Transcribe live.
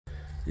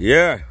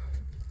Yeah.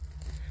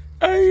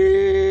 Aye.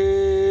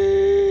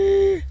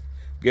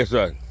 Guess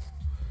what?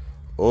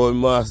 Old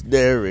Master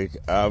Derek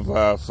have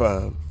a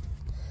farm.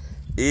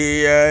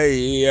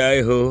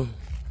 E-I-E-I-ho.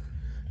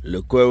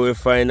 Look where we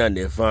find on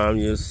the farm,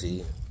 you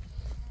see.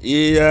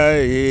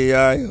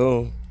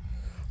 E-I-E-I-ho.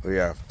 We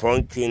have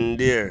pumpkin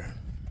there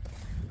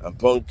and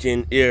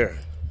pumpkin here.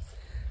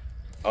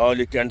 All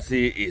you can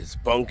see is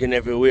pumpkin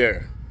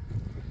everywhere.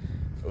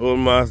 Old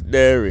Master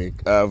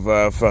Derek have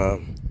a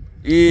farm.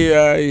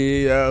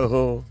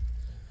 E-I-E-I-ho.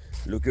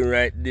 Looking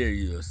right there,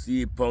 you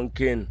see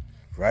pumpkin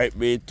right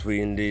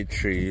between the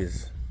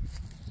trees.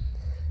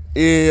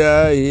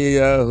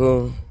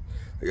 E-I-E-I-ho.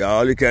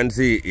 All you can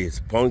see is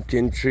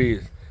pumpkin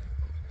trees.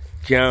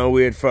 Can't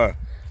wait for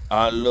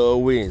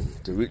Halloween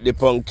to read the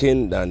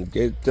pumpkin and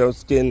get some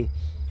skin.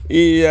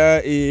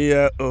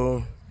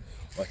 E-I-E-I-ho.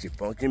 Watch the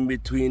pumpkin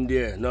between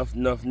there. Enough.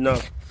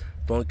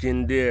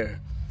 Pumpkin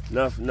there.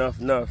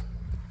 Enough.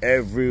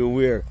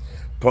 Everywhere.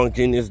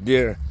 Pumpkin is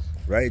there.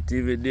 Right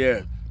TV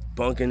there.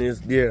 Pumpkin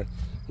is there.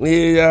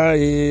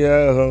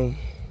 E-I-E-I-ho.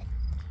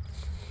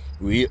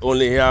 We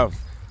only have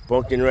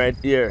pumpkin right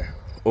here.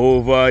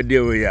 Over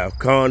there we have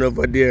corn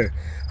over there.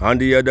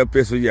 And the other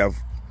place we have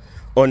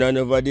onion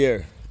over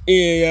there.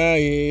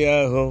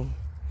 E-I-E-I-ho.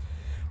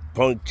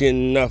 Pumpkin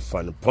enough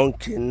and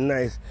pumpkin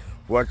nice.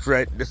 Watch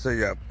right there, so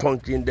you have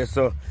pumpkin there,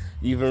 so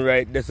even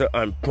right there, so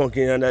and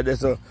pumpkin under there,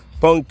 so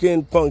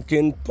pumpkin.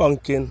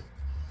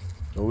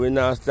 So we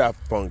now stop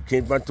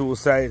pumpkin from two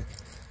sides.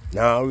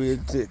 Now we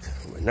take,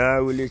 we now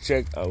really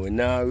check, and we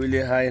now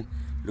really hide.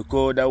 Look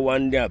how that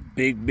one there,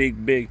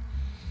 big.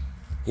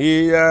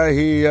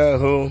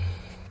 Here.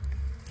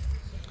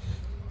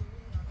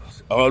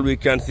 All we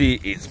can see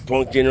is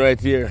pumpkin right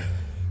here.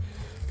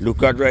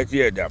 Look at right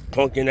here, that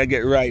pumpkin that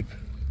get ripe.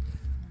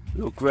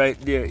 Look right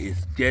there,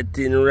 it's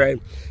getting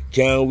ripe.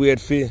 Can't wait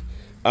for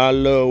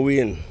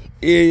Halloween.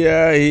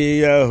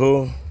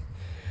 Here.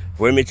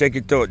 When me check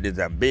it out, there's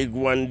a big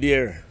one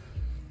there.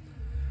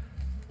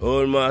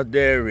 Old Master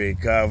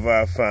Derek have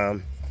a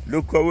farm.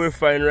 Look what we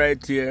find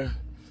right here.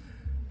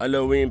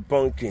 Halloween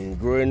pumpkin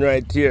growing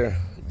right here.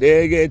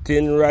 They're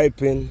getting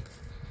ripened.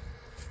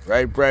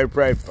 Ripe.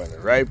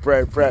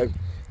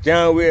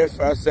 Can't wait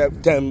for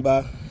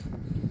September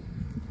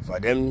for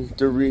them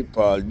to reap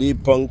all the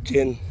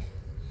pumpkin.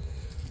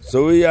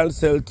 So we all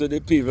sell to the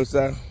people,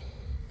 sir.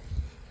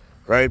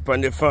 Right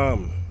on the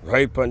farm.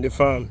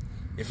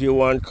 If you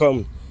want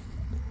come,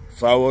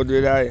 forward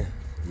with I.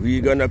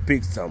 We gonna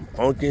pick some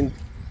pumpkin.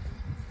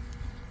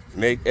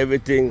 Make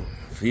everything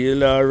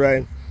feel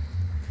alright.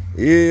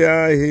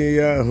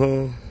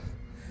 Yeah.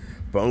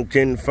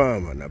 Pumpkin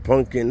farm and a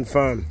pumpkin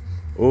farm.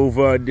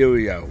 Over there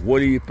we have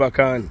woolly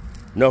pecan,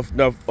 enough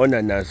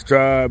onion and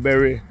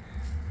strawberry,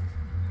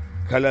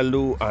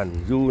 callaloo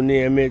and you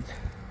name it.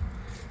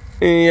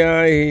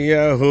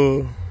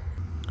 Yeah.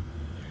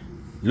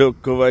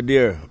 Look over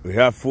there, we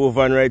have 4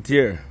 van right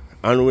here.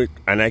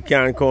 And I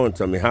can't count,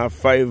 so we have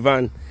 5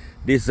 van.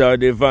 This are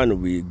the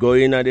van. We go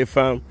in at the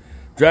farm,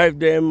 drive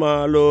them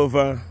all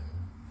over.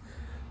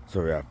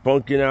 So we have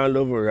pumpkin all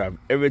over, we have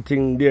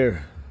everything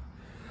there.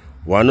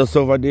 One us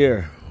over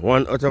there,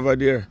 one out over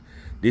there.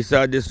 This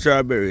are the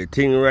strawberry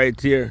thing right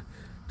here.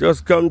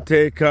 Just come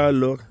take a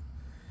look.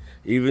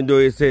 Even though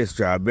it says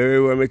strawberry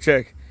when we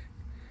check.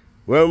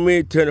 When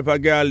we turn up a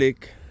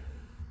garlic,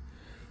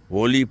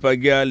 whole heap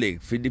of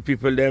garlic, feed the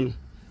people them.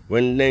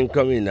 When them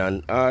come in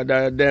and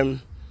order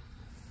them,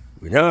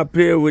 we not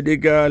play with the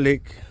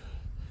garlic.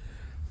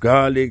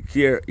 Garlic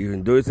here,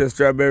 even though it says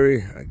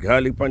strawberry, a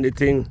garlic on the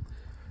thing,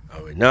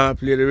 and we not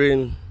play the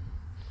ring.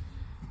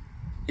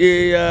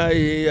 Yeah.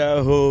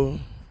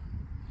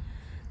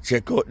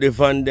 Check out the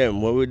van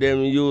them, what we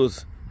them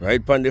use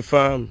right on the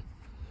farm.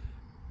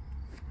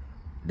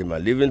 Them are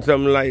living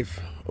some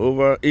life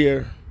over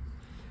here.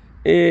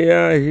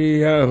 Yeah.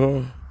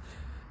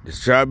 The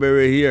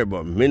strawberry here,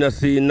 but me not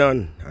see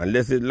none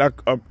unless it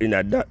lock up in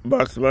a that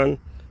box, man.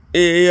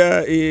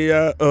 Yeah.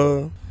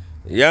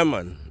 Yeah,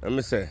 man. Let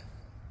me say,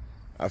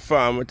 a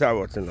farm with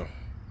what, you know.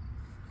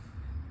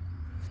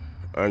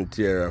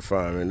 Anterior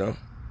farm, you know.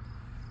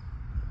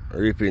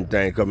 Reaping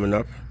time coming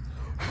up.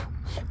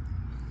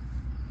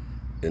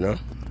 You know.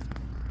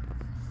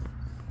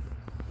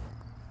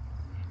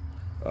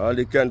 All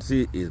you can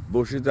see is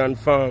bushes and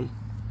farm.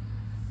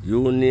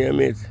 You name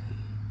it.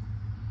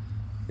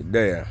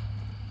 There.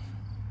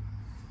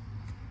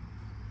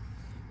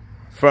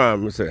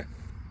 Farm, you say.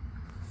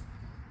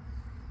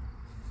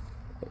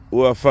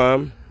 Our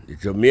farm, the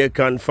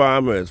Jamaican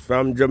farmers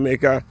from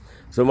Jamaica.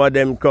 Some of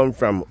them come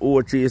from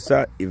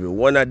Ochisa. Even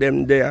one of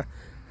them there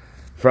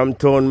from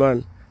town,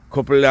 man.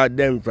 Couple of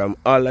them from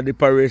all of the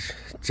parish.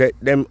 Check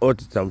them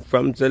out. Some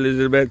from St.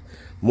 Elizabeth.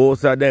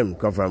 Most of them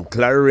come from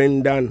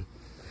Clarendon.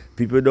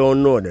 People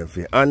don't know them. If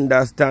you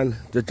understand,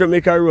 the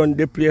Jamaica run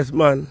the place,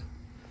 man.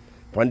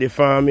 On the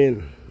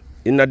farming,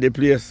 in the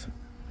place.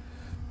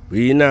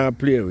 We not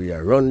play. We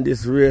run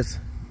this race.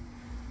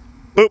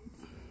 Boop.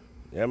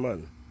 Yeah,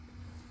 man.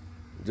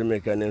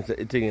 Jamaican them say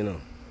the thing, you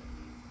know.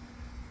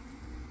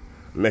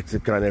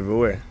 Mexican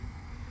everywhere.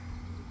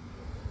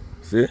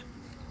 See?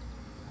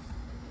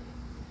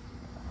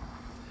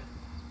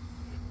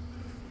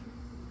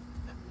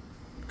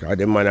 Because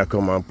the man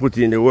come and put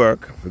in the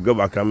work, we go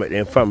back and make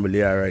them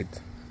family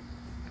alright.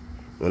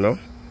 You know?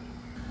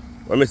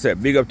 When I say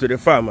big up to the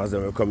farmers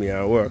that will come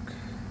here and work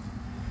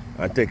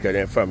and take care of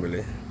their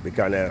family,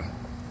 because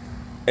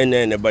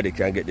anybody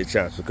can get the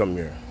chance to come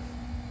here.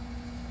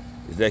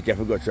 It's like you have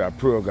to go through a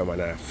program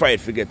and I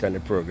fight to get on the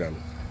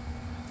program.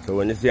 So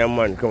when you see a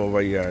man come over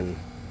here and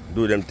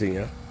do them things,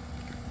 yeah,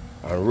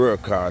 and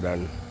work hard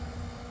and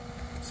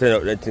send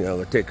out them things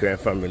and take care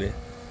of their family,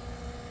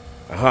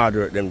 and hard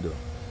work them do.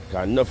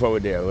 Because enough over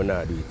there will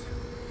not do it.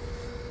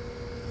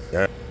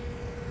 Yeah.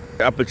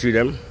 The apple tree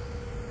them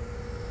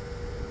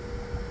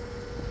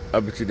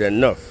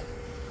enough.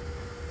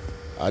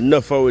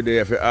 Enough over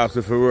there if you ask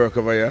if you work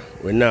over here,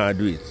 we not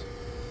do it.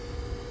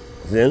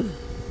 See?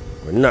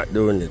 We're not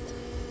doing it.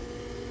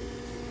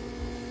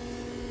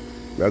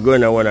 We're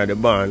going to one of the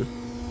barn,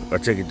 I'll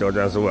check it out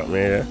and see what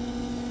me.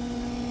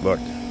 But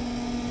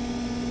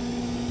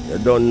you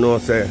don't know,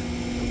 say,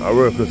 I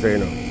work to say, you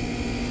know.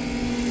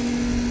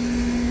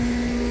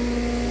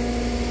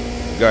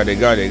 Got it.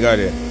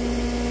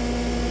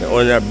 They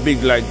only a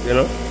big, like, you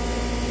know,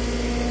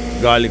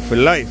 garlic for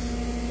life.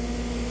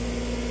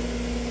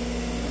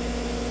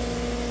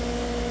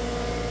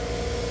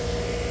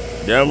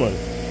 Yeah, man.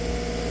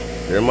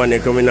 The man they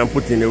come in and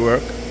put in the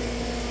work.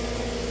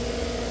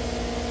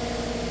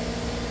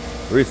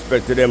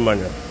 Respect to them, man.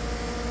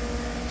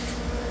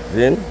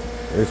 Then,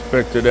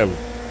 respect to them.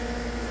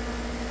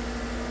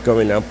 Come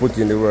in and put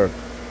in the work.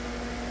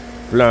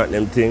 Plant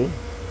them things.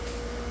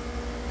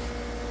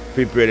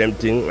 Prepare them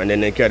things, and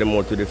then they carry them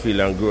out to the field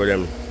and grow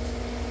them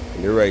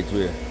in the right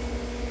way.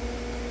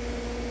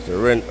 So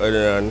red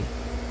onion,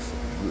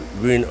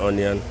 green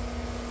onion,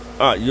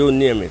 you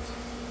name it.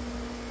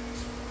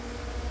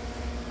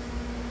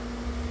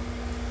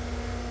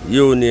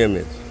 You name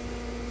it.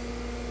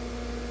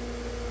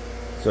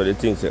 So the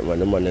things that man,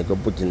 the man they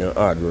can put in their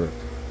hard work.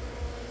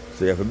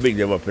 So you have to big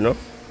them up, you know.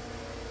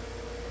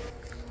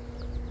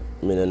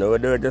 I mean, I know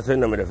what they're just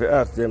saying, I have to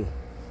ask them.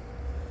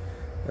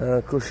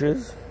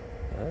 Cushions?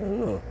 I don't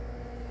know.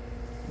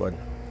 But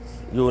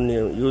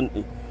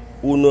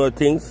who know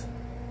things,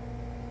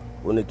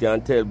 when you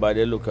can tell by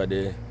the look at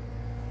the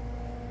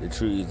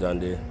trees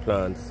and the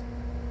plants,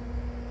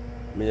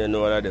 I don't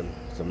know all of them.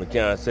 So I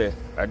can't say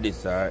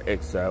this or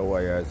X or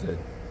Y I said.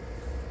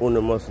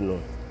 Who must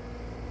know.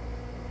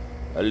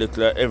 I look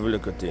like every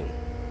little thing.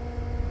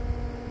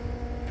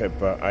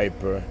 Pepper,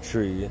 hyper,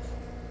 trees.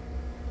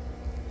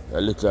 I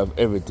look like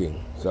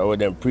everything. So I want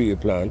them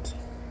pre-plant,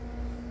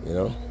 you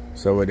know.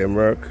 So with them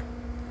work.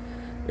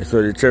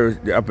 So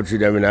the apple tree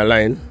them in a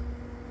line.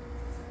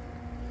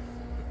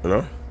 You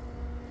know?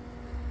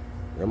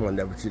 The man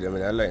the apple tree them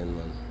in a line,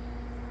 man.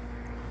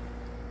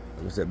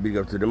 I say big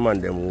up to the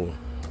man them who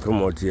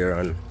come out here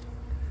and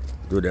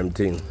do them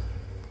thing.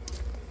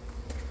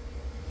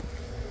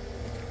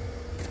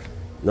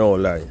 No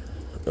lie.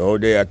 Now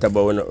they at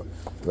about when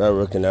we are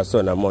working at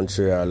Sun in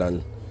Montreal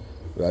and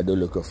we do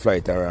look a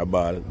flight or a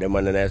ball. The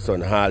man and their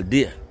son all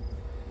day.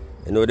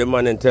 You know the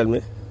man and tell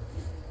me?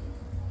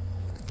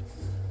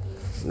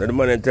 You know the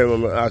man and tell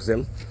me, I ask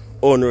them,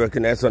 oh no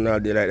working their son all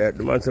day like that.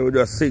 The man said we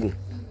just sing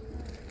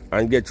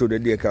and get through the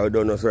day because we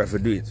don't know so if we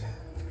do it.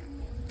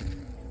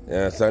 You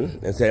understand?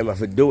 They say them have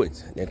to do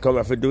it. They come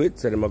have to do it,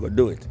 so them have to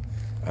do it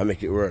and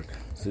make it work.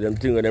 So them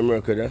things with them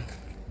work with them.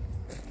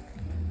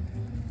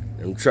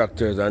 Them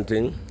tractors and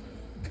things.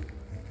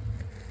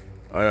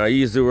 And I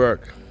easy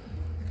work.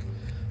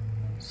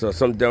 So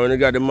sometimes when you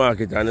got the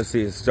market and you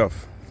see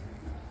stuff,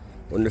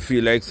 when you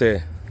feel like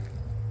say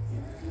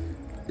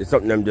it's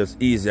something them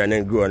just easy and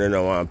then grow and then I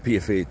want to pay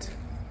for it.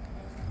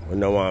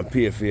 When I want to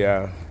pay for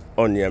your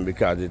onion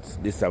because it's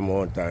this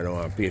amount and I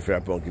want to pay for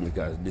your pumpkin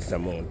because it's this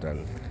amount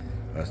and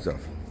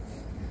stuff.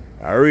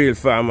 A real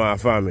farmer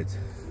farm it.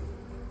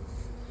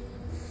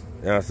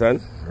 You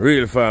understand?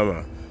 Real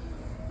farmer.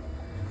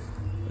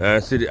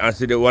 And see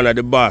the one of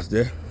the boss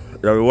there.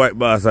 The white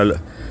boss,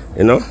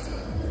 you know.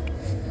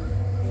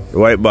 The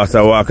white boss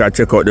I walk and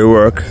check out the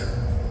work.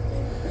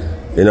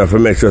 You know, to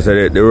make sure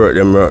that the work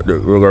them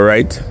go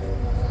right.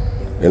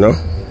 You know.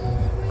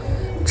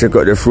 Check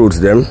out the fruits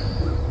them.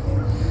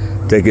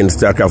 Taking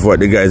stock of what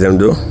the guys them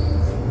do.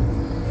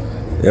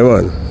 Yeah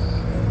man.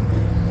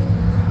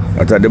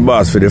 That's the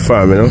boss for the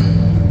farm, you know.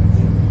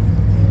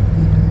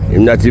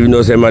 Him not even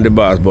know say I'm the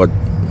boss, but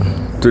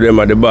to them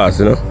are the boss,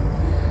 you know.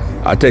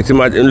 I text him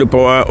and look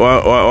for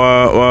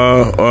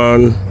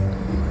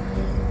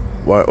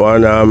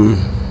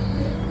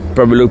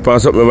probably look for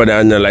something over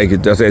there and I like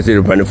it. Just I sit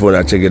up on the phone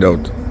and check it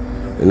out,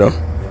 you know.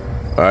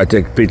 Or I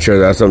take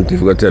pictures or something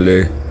to go tell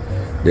the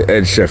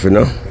head chef, you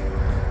know,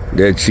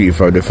 the head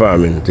chief of the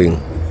farming thing.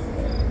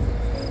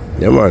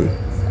 Yeah man.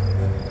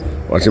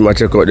 Watch him and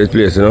check out this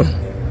place, you know.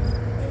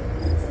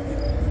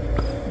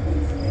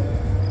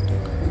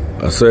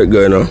 I saw it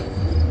go, you know.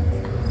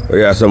 But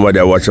yeah, somebody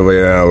I watch over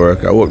here and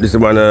work. I hope this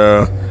man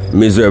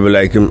miserable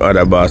like him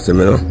other boss him,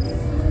 you know.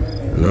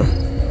 You know.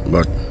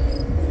 But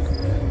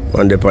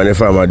one day on the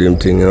farmer do him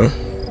thing, you know.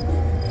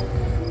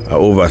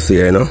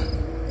 overseer, you know.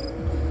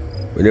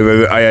 Whenever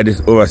we hire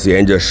this overseer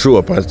and just show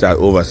up and start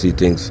oversee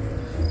things,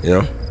 you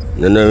know.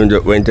 You know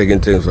when taking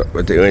things for,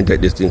 when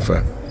take this thing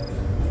for.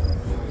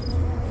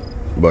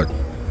 But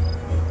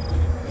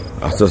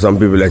after some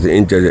people like to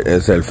integrate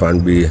themselves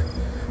and be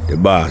the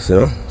boss, you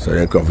know. So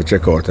they come to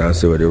check out and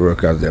see what the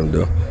workers them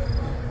do.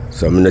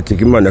 So I'm not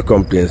taking man the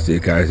complaints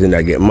because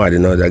I get mad, you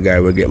know, that guy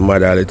will get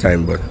mad all the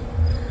time, but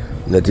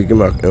I'm not taking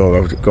him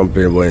to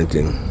complain about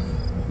anything.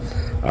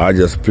 I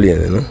just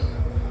plain, you know.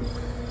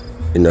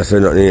 You know, so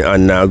nothing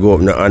and now go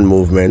up, no hand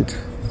movement.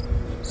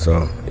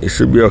 So it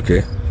should be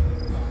okay.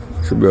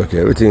 Should be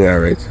okay. Everything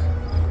alright.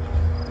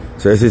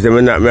 So you see,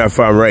 I'm not my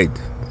farm right.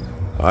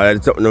 All the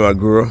top of them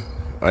grow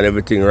and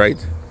everything right.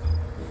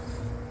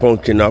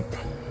 Punking up,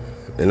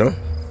 you know.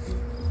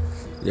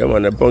 Yeah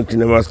man, the punking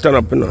them are stand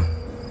up, you know.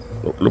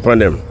 Look on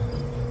them.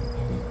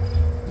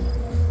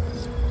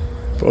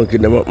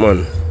 Punking them up,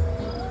 man.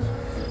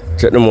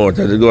 Check them out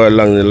as they go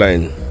along the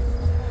line.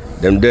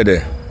 Them dead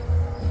there.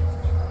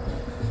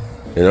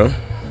 You know?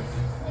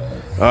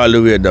 All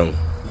the way down.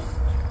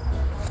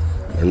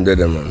 Them dead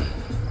there, man.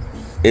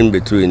 In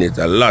between it,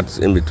 a lot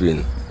in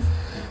between.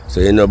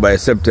 So you know by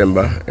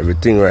September,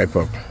 everything ripe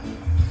up.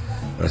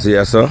 And see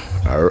ya, so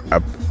I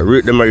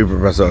root them a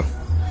prepare so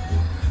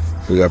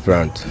figure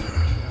plant.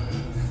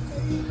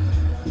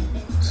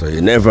 So you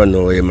never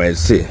know what you might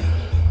see.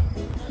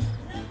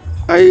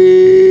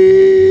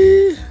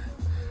 Aye.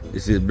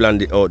 This is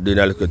Blondie out doing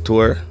a little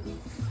tour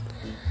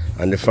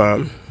on the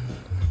farm.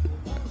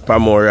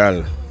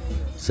 Pamoral.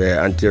 Say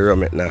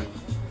anti-rum it now.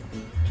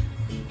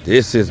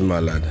 This is my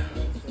lad.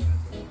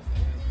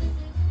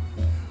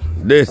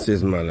 This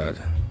is my lad.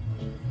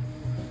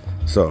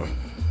 So,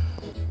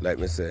 like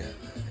me say,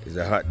 it's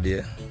a hot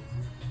day.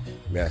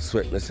 I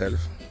sweat myself.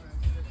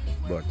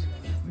 But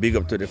big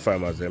up to the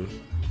farmers them.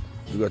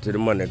 Big up to the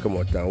man that come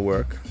out and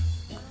work.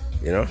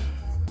 You know?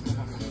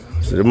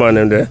 So the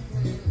man there,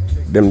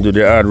 them do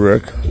the hard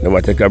work. They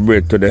might take a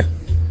break today.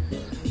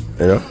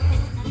 You know?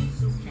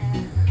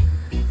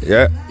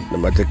 Yeah, they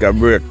might take a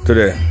break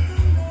today.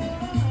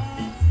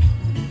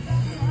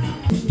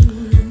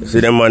 You see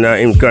the man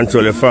him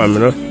control the farm, you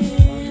know?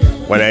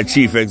 When I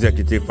chief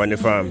executive on the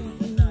farm.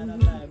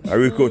 I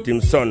recruit him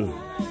son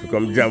to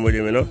come jam with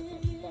him, you know.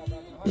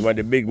 He was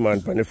the big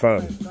man on the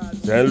farm.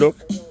 So look,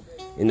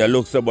 in the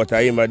looks so but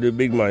I am the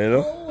big man, you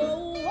know.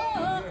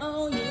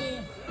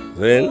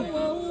 Then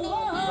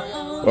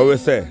what we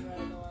say?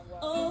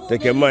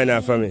 Take your mind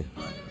off of me.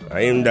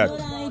 I am that.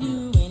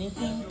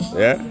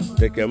 Yeah?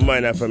 Take your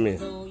mind off of me.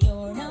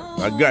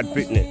 My God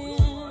picked me.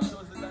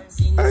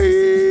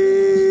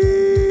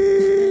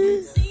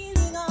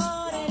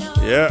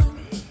 Yeah.